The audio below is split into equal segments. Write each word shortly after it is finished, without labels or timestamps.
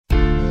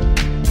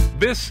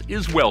This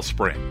is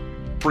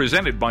Wellspring,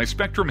 presented by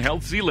Spectrum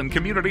Health Zeeland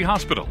Community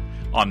Hospital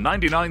on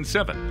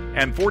 99.7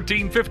 and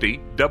 1450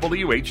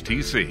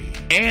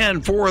 WHTC.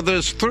 And for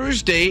this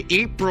Thursday,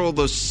 April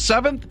the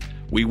 7th,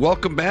 we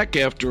welcome back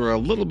after a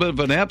little bit of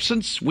an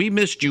absence. We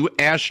missed you,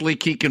 Ashley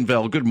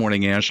Keekenville. Good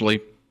morning,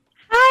 Ashley.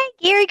 Hi,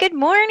 Gary. Good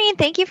morning.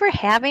 Thank you for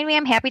having me.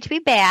 I'm happy to be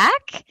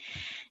back.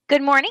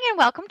 Good morning and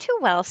welcome to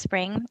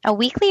Wellspring, a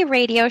weekly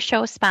radio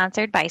show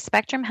sponsored by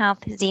Spectrum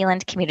Health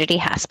Zeeland Community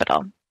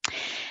Hospital.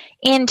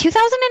 In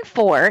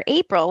 2004,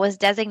 April was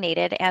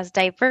designated as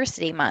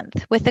Diversity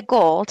Month with the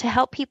goal to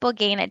help people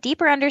gain a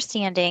deeper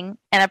understanding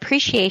and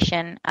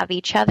appreciation of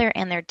each other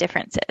and their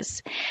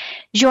differences.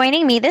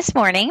 Joining me this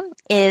morning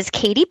is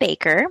Katie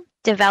Baker,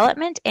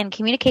 Development and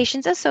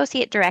Communications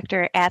Associate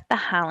Director at the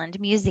Holland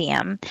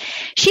Museum.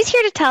 She's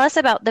here to tell us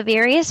about the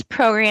various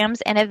programs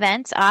and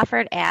events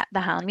offered at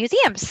the Holland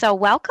Museum. So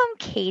welcome,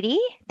 Katie.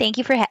 Thank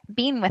you for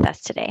being with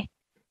us today.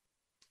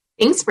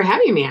 Thanks for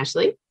having me,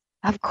 Ashley.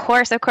 Of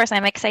course.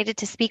 I'm excited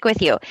to speak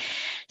with you.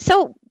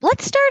 So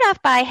let's start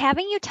off by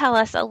having you tell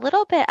us a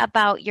little bit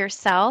about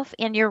yourself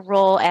and your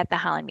role at the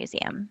Holland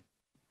Museum.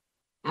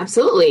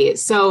 Absolutely.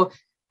 So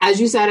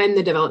as you said, I'm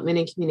the Development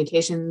and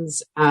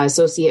Communications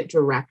Associate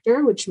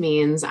Director, which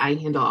means I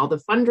handle all the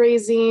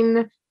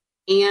fundraising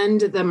and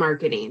the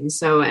marketing.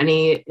 So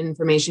any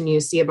information you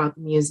see about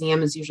the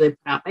museum is usually put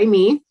out by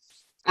me.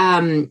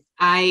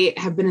 I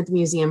have been at the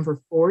museum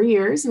for 4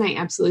 years, and I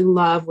absolutely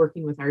love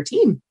working with our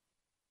team.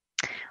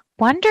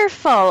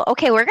 Wonderful.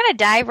 Okay, we're going to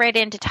dive right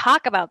in to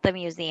talk about the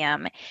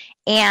museum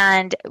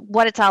and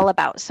what it's all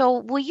about. So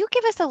will you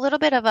give us a little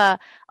bit of an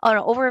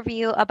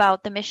overview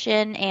about the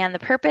mission and the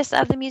purpose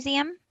of the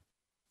museum?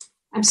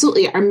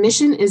 Absolutely. Our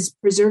mission is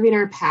preserving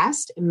our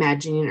past,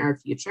 imagining our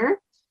future.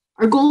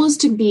 Our goal is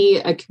to be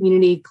a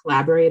community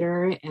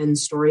collaborator and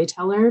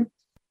storyteller,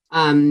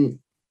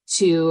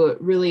 to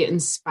really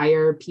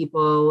inspire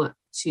people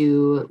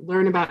to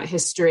learn about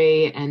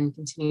history and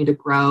continue to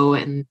grow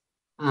and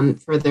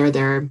further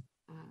their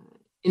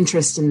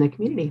interest in the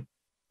community.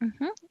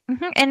 Mm-hmm,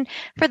 mm-hmm. And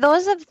for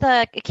those of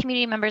the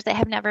community members that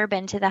have never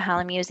been to the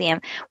Holland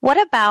Museum,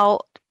 what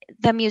about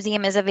the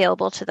museum is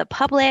available to the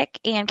public?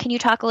 And can you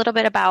talk a little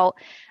bit about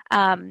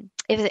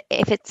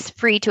if it's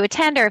free to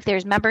attend or if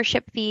there's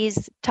membership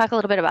fees? Talk a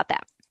little bit about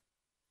that.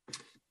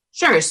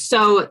 Sure.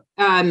 So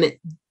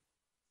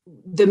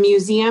the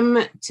museum,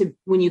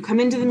 when you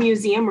come into the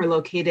museum, we're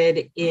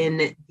located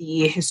in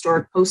the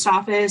historic post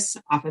office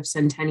off of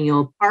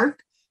Centennial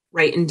Park,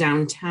 right in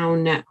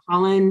downtown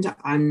Holland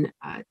on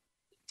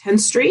 10th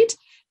Street.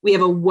 We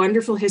have a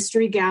wonderful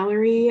history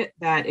gallery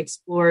that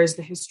explores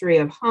the history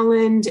of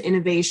Holland,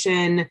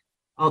 innovation,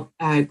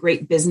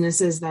 great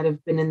businesses that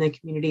have been in the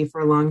community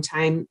for a long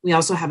time. We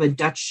also have a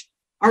Dutch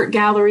art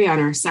gallery on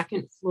our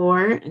second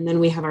floor, and then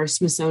we have our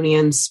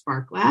Smithsonian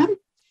Spark Lab.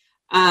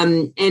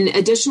 And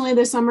additionally,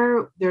 this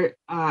summer,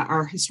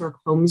 our historic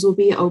homes will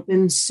be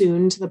open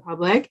soon to the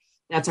public.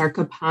 That's our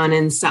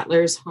Kapanen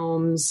Settlers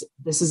homes.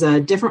 This is a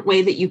different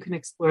way that you can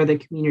explore the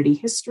community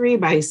history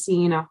by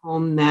seeing a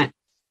home that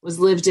was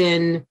lived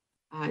in,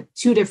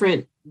 two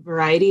different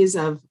varieties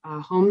of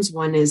homes.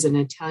 One is an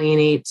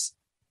Italianate,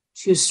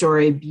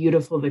 two-story,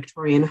 beautiful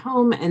Victorian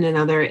home, and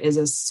another is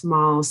a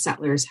small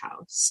settler's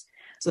house.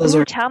 So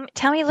those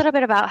tell me a little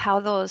bit about how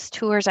those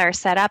tours are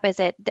set up.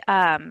 Is it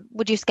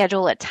would you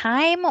schedule a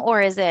time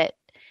or is it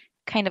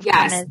kind of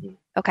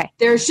okay?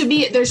 There should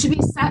be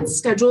set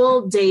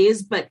scheduled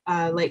days, but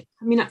like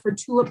coming up for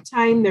tulip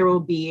time, there will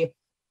be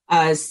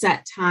a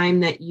set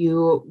time that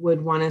you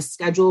would want to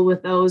schedule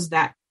with those.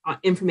 That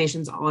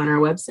information's all on our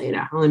website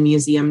at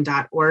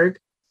hollandmuseum.org.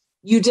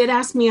 You did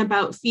ask me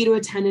about fee to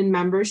attend and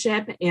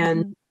membership,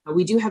 and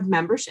we do have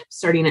membership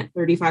starting at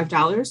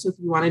 $35. So if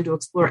you wanted to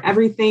explore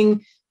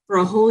everything for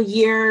a whole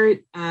year,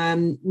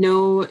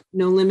 no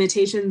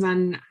limitations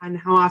on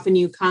how often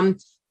you come.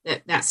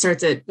 That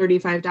starts at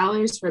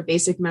 $35 for a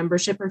basic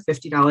membership or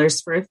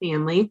 $50 for a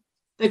family.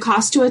 The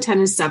cost to attend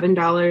is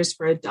 $7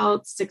 for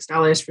adults,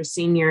 $6 for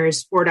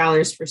seniors,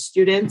 $4 for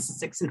students.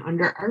 6 and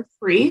under are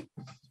free.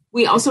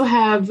 We also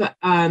have,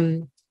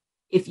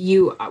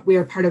 we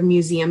are part of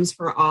Museums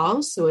for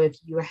All. So if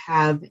you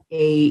have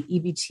a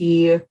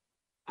EBT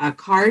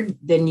card,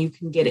 then you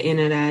can get in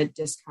at a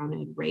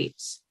discounted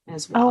rate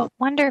as well. Oh,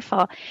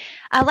 wonderful.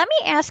 Let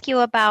me ask you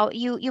about,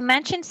 you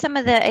mentioned some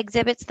of the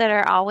exhibits that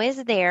are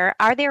always there.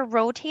 Are there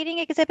rotating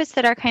exhibits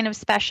that are kind of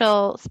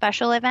special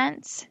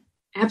events?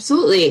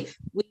 Absolutely.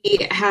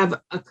 We have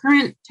a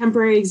current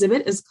temporary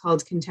exhibit is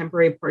called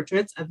Contemporary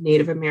Portraits of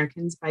Native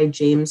Americans by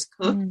James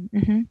Cook.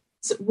 Mm-hmm.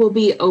 It will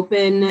be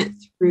open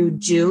through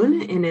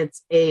June, and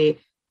it's a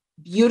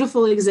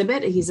beautiful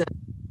exhibit. He's a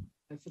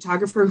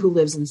photographer who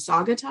lives in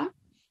Saugatuck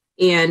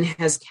and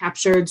has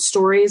captured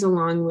stories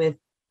along with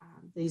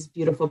these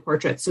beautiful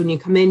portraits. So when you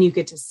come in, you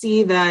get to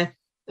see the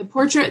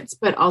portraits,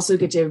 but also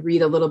get to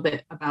read a little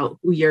bit about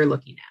who you're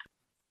looking at.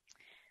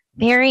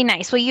 Very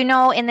nice.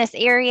 Well, in this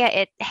area,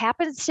 it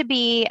happens to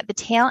be the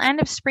tail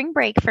end of spring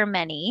break for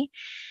many.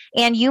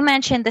 And you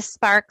mentioned the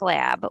Spark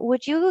Lab.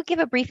 Would you give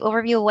a brief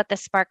overview of what the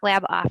Spark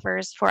Lab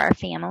offers for our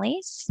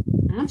families?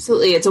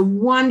 Absolutely. It's a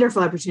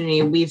wonderful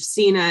opportunity. We've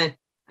seen a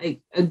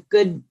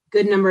good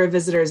number of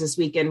visitors this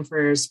weekend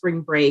for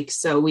spring break.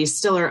 So we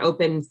still are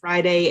open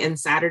Friday and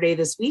Saturday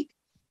this week.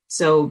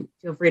 So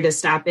feel free to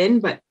stop in.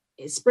 But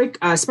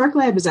Spark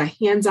Lab is a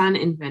hands-on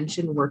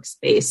invention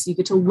workspace. You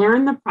get to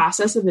learn the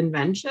process of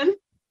invention.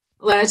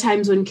 A lot of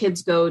times when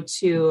kids go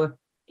to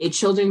a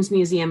children's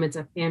museum, it's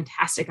a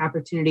fantastic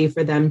opportunity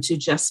for them to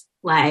just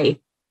play.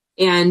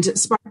 And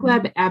Spark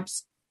Lab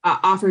apps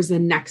offers the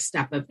next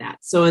step of that.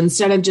 So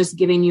instead of just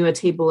giving you a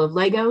table of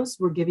Legos,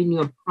 we're giving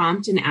you a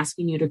prompt and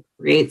asking you to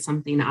create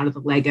something out of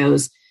the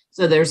Legos.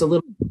 So there's a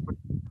little more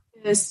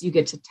practice. You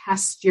get to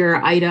test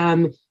your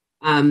item.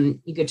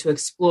 You get to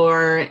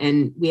explore,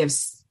 and we have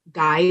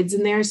guides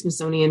in there,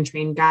 Smithsonian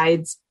trained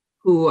guides,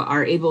 who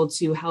are able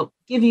to help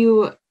give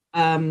you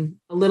a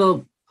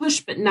little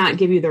push, but not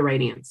give you the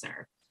right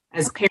answer.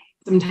 As parents,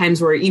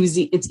 sometimes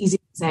it's easy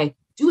to say,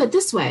 do it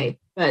this way,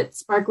 but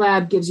Spark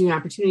Lab gives you an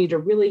opportunity to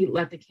really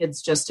let the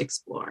kids just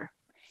explore.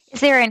 Is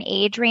there an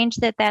age range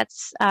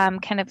that's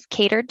kind of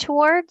catered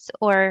towards,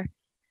 or?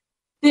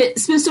 The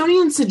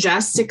Smithsonian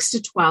suggests 6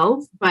 to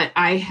 12, but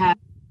he's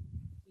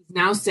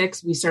now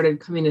 6. We started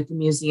coming at the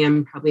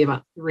museum probably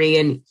about 3,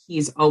 and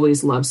he's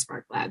always loved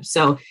Spark Lab.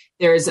 So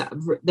there's a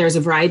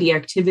variety of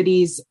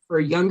activities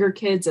for younger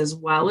kids as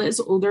well as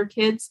older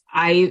kids.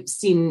 I've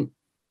seen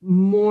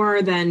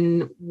more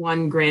than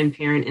one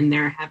grandparent in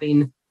there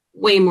having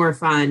way more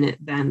fun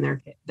than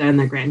their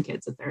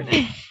grandkids if they're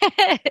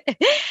there.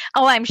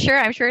 Oh, I'm sure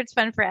it's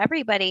fun for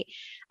everybody.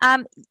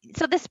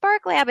 So the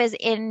Spark Lab is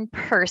in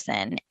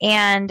person,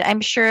 and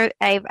I'm sure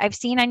I've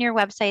seen on your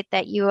website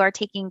that you are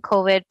taking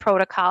COVID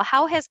protocol.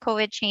 How has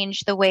COVID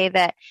changed the way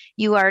that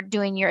you are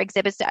doing your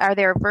exhibits? Are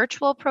there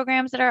virtual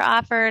programs that are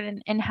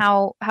offered, and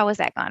how has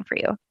that gone for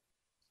you?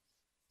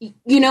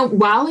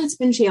 While it's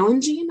been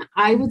challenging,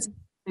 I would say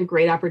a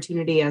great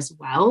opportunity as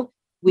well.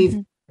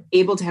 We've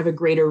able to have a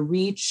greater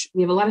reach.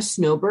 We have a lot of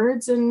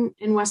snowbirds in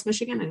West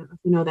Michigan. I don't know if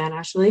you know that,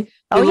 Ashley.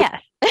 Oh, yeah.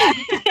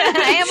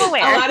 I am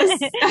aware.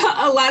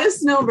 A lot of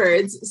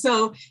snowbirds.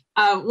 So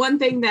one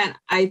thing that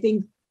I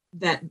think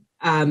that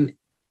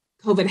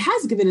COVID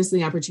has given us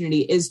the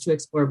opportunity is to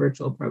explore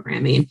virtual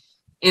programming.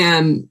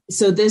 And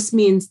so this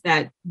means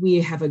that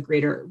we have a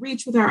greater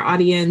reach with our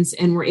audience,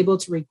 and we're able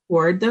to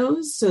record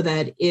those so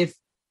that if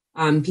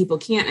people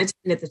can't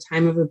attend at the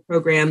time of a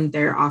program,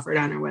 they're offered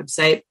on our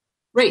website.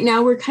 Right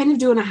now, we're kind of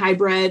doing a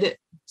hybrid,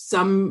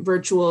 some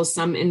virtual,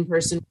 some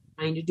in-person.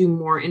 We're trying to do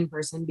more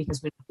in-person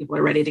because when people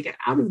are ready to get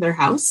out of their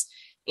house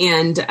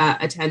and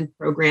attend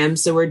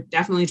programs. So we're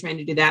definitely trying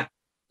to do that.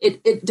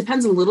 It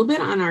depends a little bit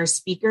on our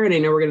speaker, and I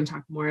know we're going to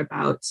talk more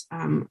about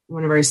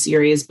one of our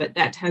series, but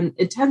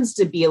it tends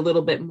to be a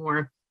little bit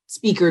more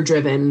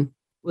speaker-driven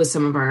with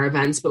some of our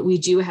events. But we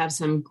do have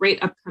some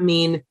great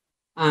upcoming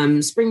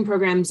spring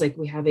programs, like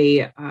we have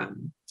a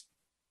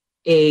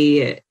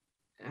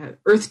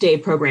Earth Day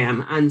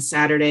program on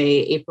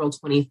Saturday, April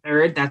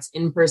 23rd. That's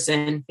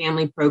in-person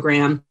family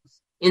program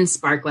in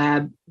Spark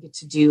Lab. We get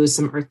to do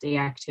some Earth Day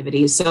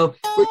activities. So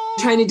we're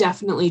trying to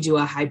definitely do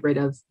a hybrid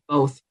of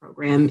both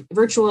program,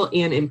 virtual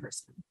and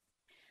in-person.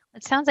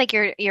 It sounds like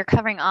you're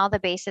covering all the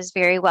bases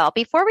very well.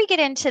 Before we get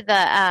into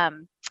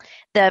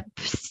the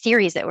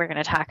series that we're going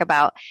to talk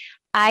about,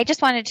 I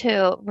just wanted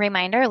to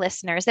remind our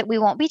listeners that we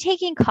won't be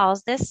taking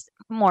calls this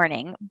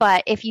morning,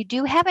 but if you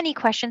do have any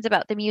questions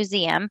about the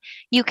museum,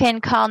 you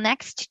can call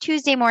next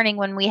Tuesday morning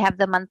when we have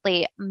the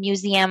monthly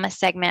museum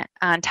segment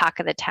on Talk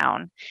of the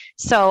Town.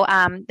 So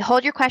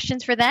hold your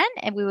questions for then,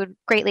 and we would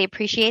greatly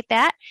appreciate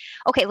that.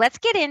 Okay, let's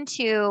get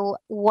into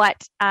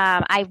what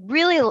I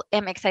really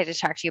am excited to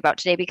talk to you about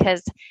today,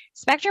 because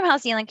Spectrum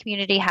Health Zeeland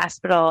Community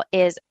Hospital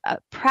is a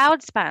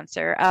proud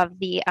sponsor of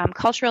the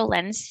Cultural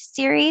Lens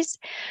series,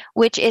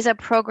 which is a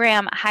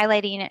program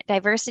highlighting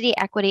diversity,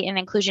 equity, and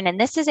inclusion. And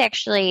this is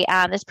actually,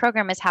 this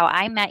program is how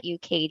I met you,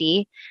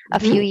 Katie, a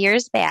few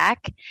years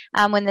back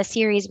when the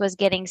series was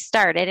getting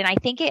started. And I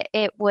think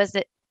it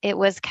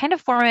was kind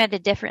of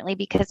formatted differently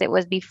because it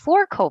was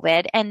before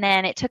COVID, and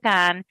then it took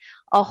on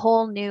a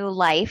whole new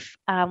life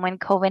when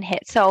COVID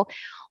hit. So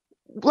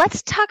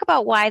let's talk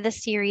about why the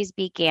series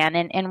began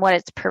and what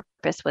its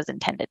purpose was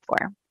intended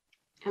for.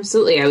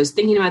 Absolutely. I was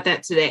thinking about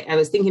that today. I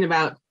was thinking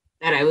about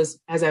that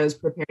as I was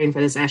preparing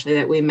for this, Ashley,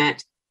 that we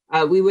met.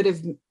 We would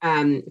have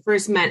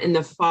first met in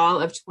the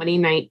fall of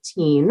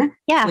 2019.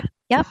 Yeah.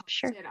 Yep.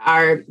 Sure.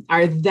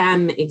 Our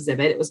Them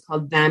exhibit. It was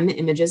called Them: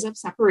 Images of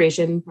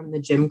Separation from the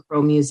Jim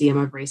Crow Museum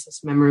of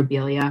Racist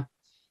Memorabilia.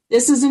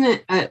 This was an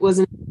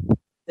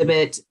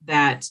exhibit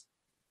that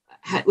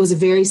was a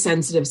very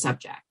sensitive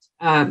subject.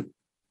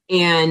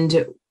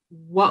 And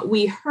what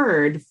we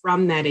heard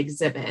from that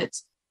exhibit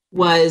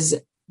was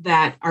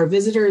that our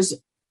visitors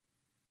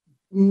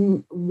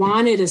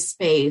wanted a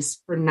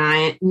space for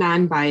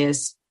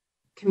non-biased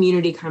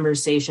community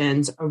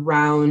conversations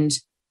around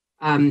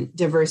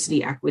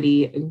diversity,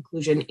 equity,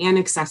 inclusion, and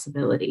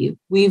accessibility.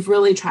 We've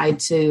really tried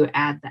to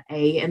add the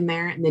A in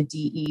there and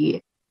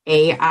the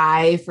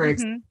DEAI for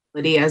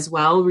disability as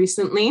well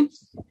recently.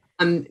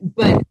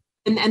 But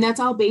that's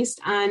all based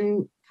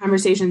on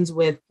conversations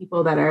with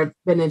people that have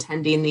been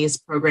attending these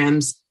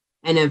programs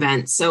and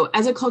events. So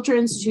as a culture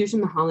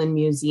institution, the Holland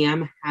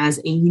Museum has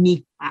a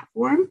unique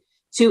platform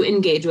to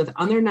engage with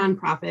other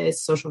nonprofits,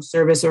 social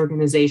service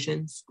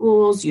organizations,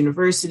 schools,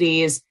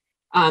 universities,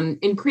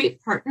 and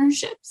create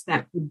partnerships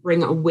that would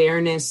bring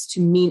awareness to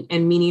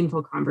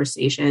meaningful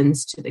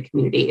conversations to the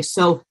community.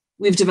 So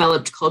we've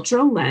developed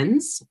Cultural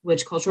Lens,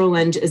 which Cultural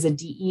Lens is a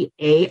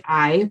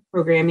DEAI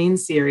programming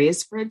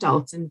series for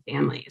adults and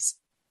families.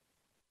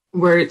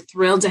 We're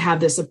thrilled to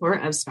have the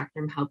support of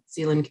Spectrum Health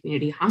Zeeland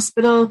Community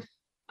Hospital,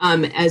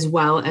 as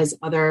well as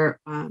other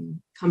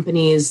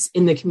companies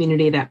in the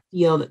community that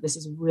feel that this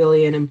is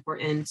really an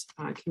important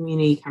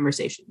community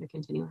conversation to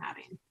continue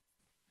having.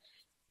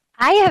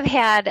 I have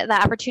had the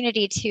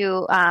opportunity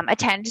to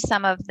attend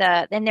some of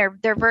and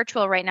they're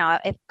virtual right now.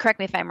 Correct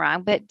me if I'm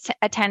wrong, but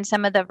attend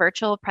some of the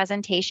virtual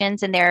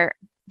presentations, and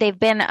they've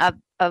been a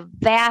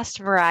vast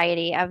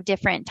variety of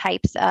different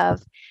types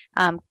of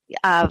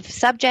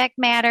subject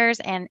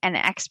matters and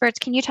experts.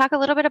 Can you talk a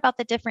little bit about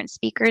the different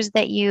speakers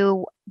that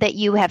you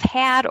have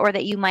had or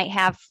that you might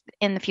have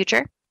in the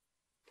future?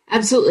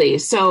 Absolutely.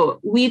 So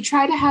we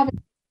try to have a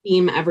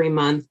theme every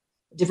month,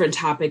 a different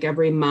topic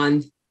every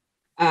month.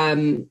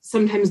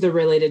 Sometimes they're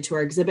related to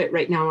our exhibit.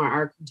 Right now,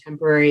 our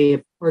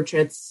contemporary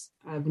portraits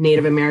of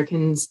Native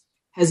Americans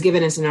has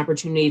given us an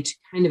opportunity to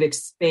kind of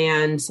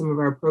expand some of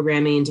our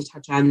programming to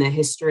touch on the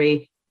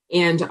history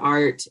and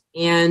art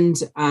and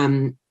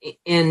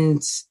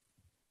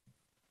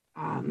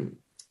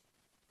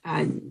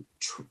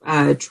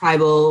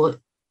tribal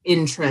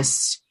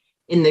interests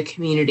in the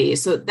community.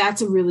 So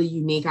that's a really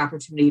unique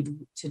opportunity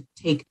to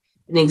take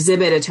an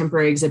exhibit, a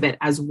temporary exhibit,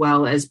 as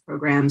well as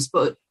programs.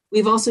 But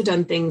we've also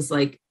done things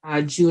like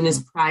June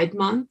is Pride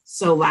Month.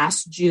 So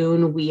last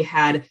June, we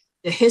had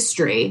the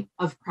history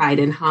of Pride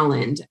in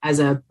Holland as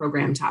a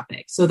program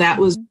topic. So that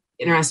was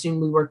interesting.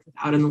 We worked with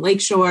Out on the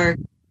Lakeshore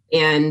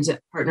and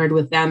partnered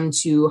with them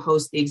to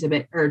host the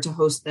exhibit or to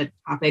host the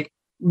topic.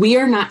 We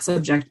are not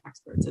subject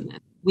experts in this.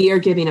 We are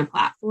giving a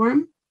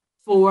platform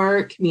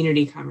for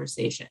community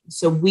conversation.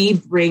 So we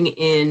bring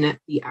in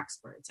the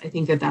experts. I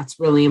think that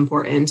that's really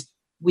important.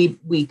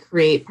 We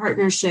create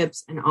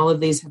partnerships, and all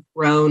of these have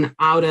grown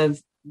out of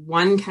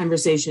one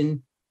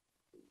conversation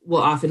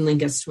will often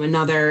link us to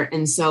another.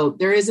 And so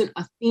there isn't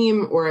a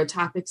theme or a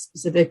topic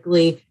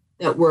specifically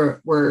that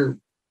we're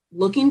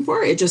looking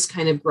for. It just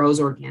kind of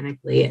grows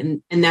organically.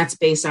 And that's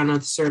based on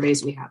the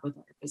surveys we have with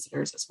our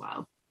visitors as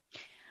well.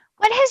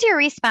 What has your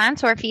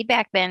response or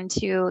feedback been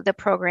to the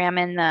program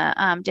and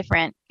the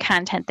different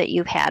content that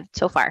you've had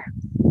so far?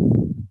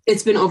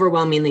 It's been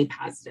overwhelmingly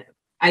positive.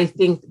 I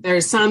think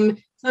there's some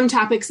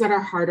topics that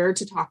are harder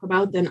to talk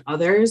about than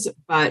others,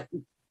 but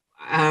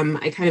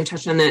I kind of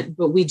touched on that.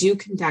 But we do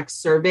conduct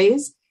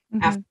surveys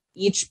after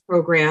each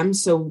program.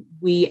 So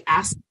we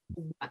ask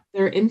what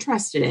they're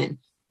interested in.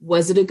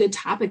 Was it a good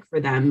topic for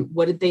them?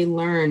 What did they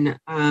learn?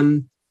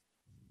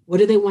 What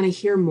do they want to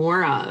hear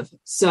more of?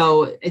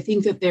 So I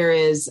think that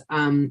there's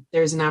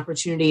an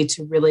opportunity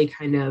to really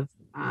kind of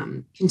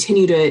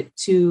continue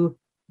to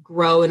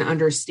grow and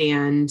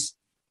understand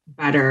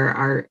better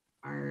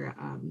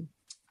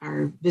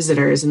our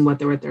visitors and what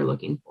they're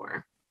looking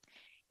for.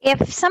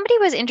 If somebody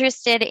was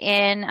interested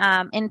in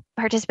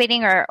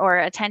participating or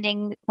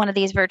attending one of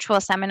these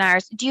virtual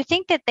seminars, do you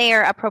think that they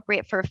are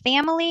appropriate for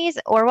families,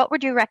 or what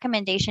would your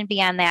recommendation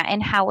be on that,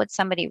 and how would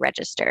somebody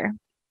register?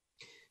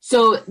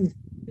 So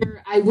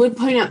I would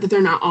point out that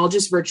they're not all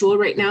just virtual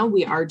right now.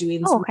 We are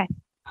doing some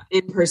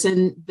in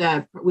person.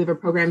 We have a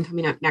program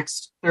coming up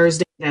next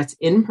Thursday that's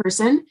in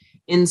person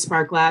in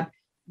Spark Lab.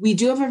 We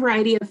do have a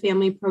variety of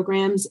family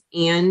programs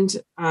and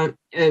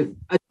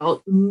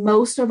adult.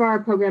 Most of our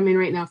programming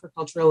right now for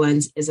Cultural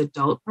Lens is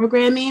adult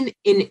programming,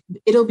 and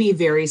it'll be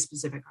very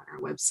specific on our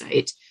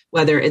website,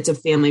 whether it's a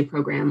family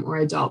program or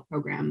adult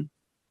program.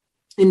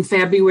 In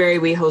February,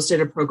 we hosted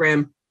a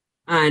program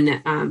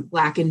on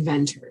Black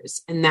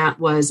inventors, and that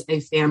was a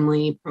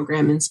family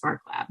program in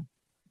Spark Lab.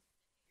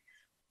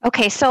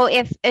 Okay, so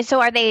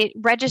are they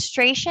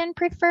registration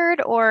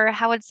preferred, or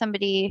how would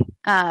somebody?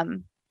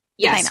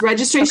 Yes,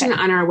 registration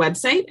on our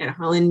website at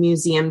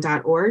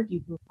hollandmuseum.org.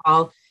 You can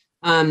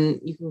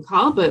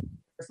call, but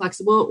we're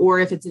flexible. Or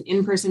if it's an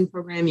in-person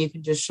program, you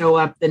can just show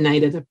up the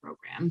night of the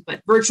program.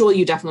 But virtual,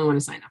 you definitely want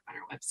to sign up on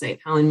our website,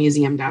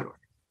 hollandmuseum.org.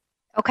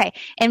 Okay.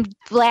 And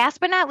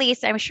last but not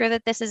least, I'm sure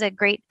that this is a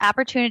great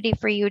opportunity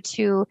for you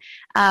to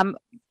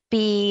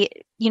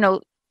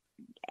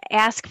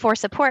ask for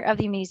support of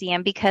the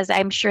museum, because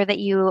I'm sure that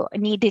you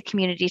need the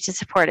community to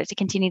support it to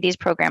continue these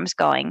programs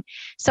going.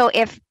 So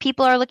if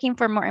people are looking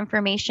for more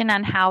information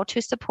on how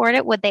to support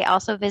it, would they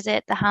also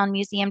visit the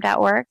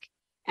hollandmuseum.org?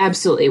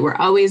 Absolutely. We're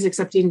always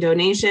accepting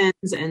donations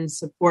and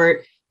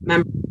support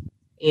members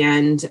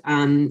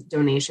and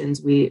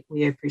donations. We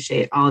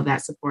appreciate all of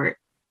that support.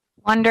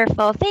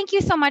 Wonderful. Thank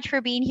you so much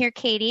for being here,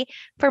 Katie.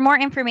 For more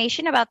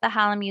information about the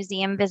Holland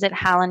Museum, visit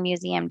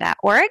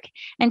hollandmuseum.org.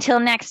 Until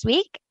next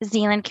week,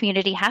 Zeeland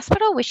Community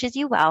Hospital wishes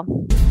you well.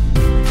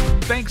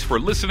 And thanks for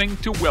listening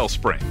to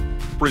Wellspring,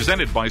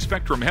 presented by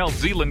Spectrum Health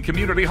Zeeland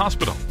Community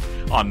Hospital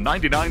on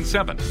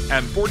 99.7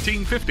 and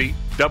 1450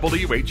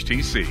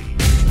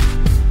 WHTC.